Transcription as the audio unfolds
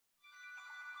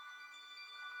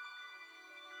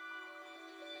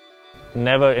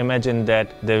never imagined that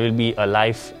there will be a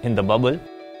life in the bubble.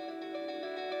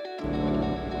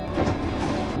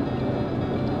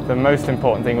 The most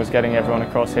important thing was getting everyone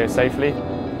across here safely.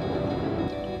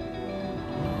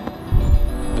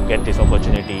 To get this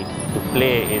opportunity to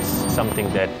play is something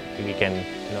that we can,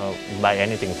 buy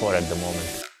anything for at the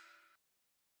moment.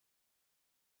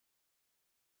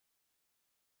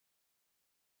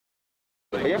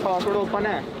 भैया password open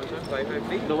है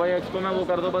Dubai expo में वो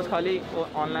कर दो बस खाली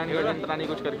online पता नहीं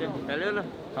कुछ करके पहले वाला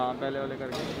हाँ पहले वाले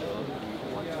करके.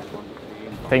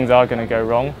 Things are going to go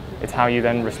wrong. It's how you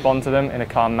then respond to them in a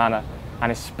calm manner,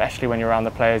 and especially when you're around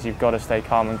the players, you've got to stay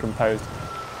calm and composed.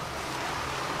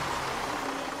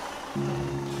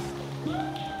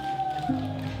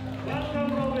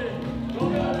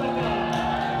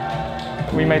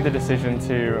 We made the decision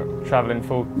to travel in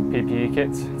full PPE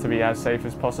kits to be as safe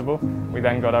as possible. We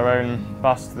then got our own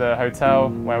bus to the hotel,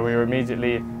 where we were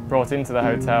immediately brought into the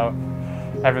hotel.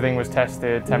 Everything was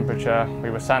tested, temperature,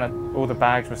 all the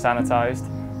bags were sanitised,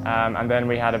 and then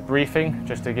we had a briefing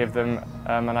just to give them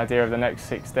an idea of the next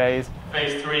 6 days.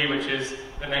 Phase 3, which is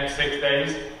the next 6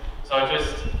 days. So I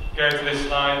just go to this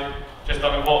slide, just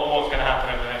on what's going to happen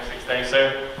over the next 6 days.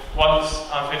 So once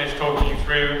I've finished talking you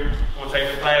through, we'll take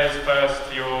the players first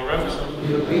to your rooms.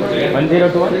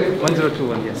 1021?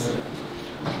 1021, yes.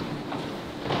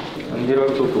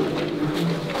 1022.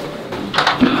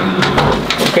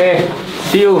 Okay,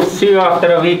 see you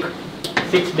after a week,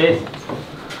 6 days.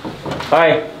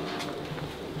 Bye.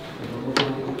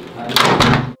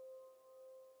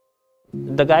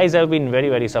 The guys have been very,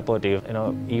 very supportive.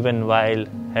 Even while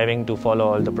having to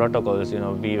follow all the protocols,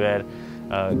 we were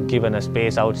given a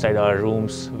space outside our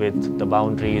rooms with the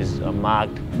boundaries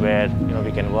marked where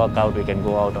we can work out, we can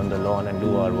go out on the lawn and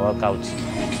do our workouts.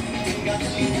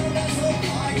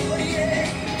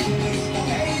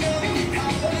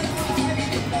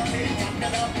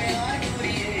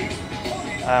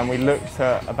 We looked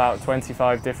at about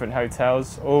 25 different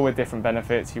hotels, all with different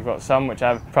benefits. You've got some which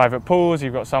have private pools,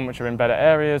 you've got some which are in better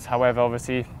areas. However,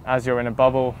 obviously, as you're in a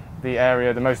bubble,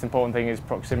 the most important thing is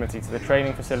proximity to the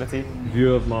training facility.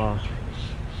 View of my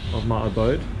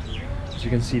abode. As you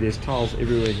can see, there's tiles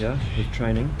everywhere here with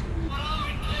training.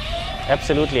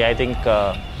 Absolutely, I think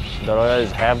the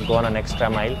Royals have gone an extra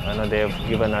mile. They've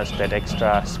given us that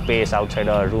extra space outside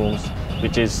our rooms,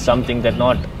 which is something that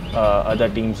not other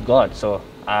teams got. So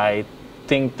I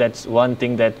think that's one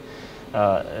thing that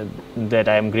that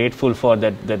I am grateful for,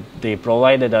 that they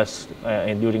provided us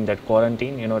during that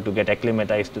quarantine, to get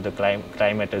acclimatized to the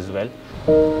climate as well.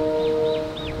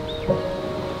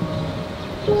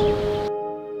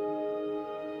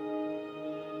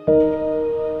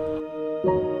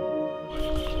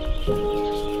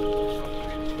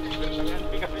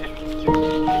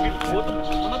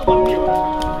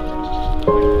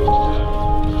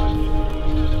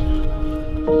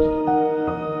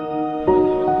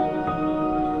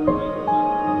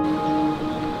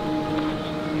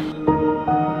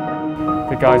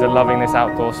 The guys are loving this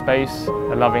outdoor space,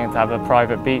 they're loving it to have a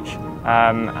private beach,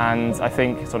 and I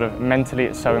think sort of mentally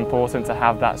it's so important to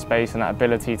have that space and that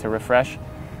ability to refresh.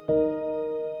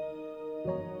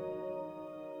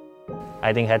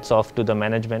 I think hats off to the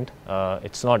management.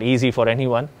 It's not easy for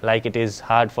anyone. Like it is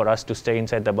hard for us to stay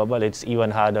inside the bubble, it's even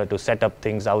harder to set up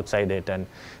things outside it and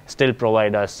still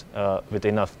provide us with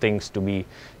enough things to be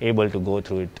able to go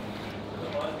through it.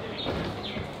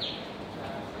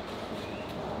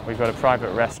 We've got a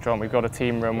private restaurant, we've got a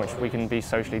team room which we can be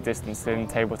socially distanced in,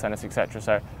 table tennis, etc.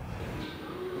 So.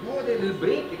 No, it will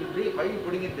break. Why are you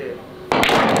putting it there?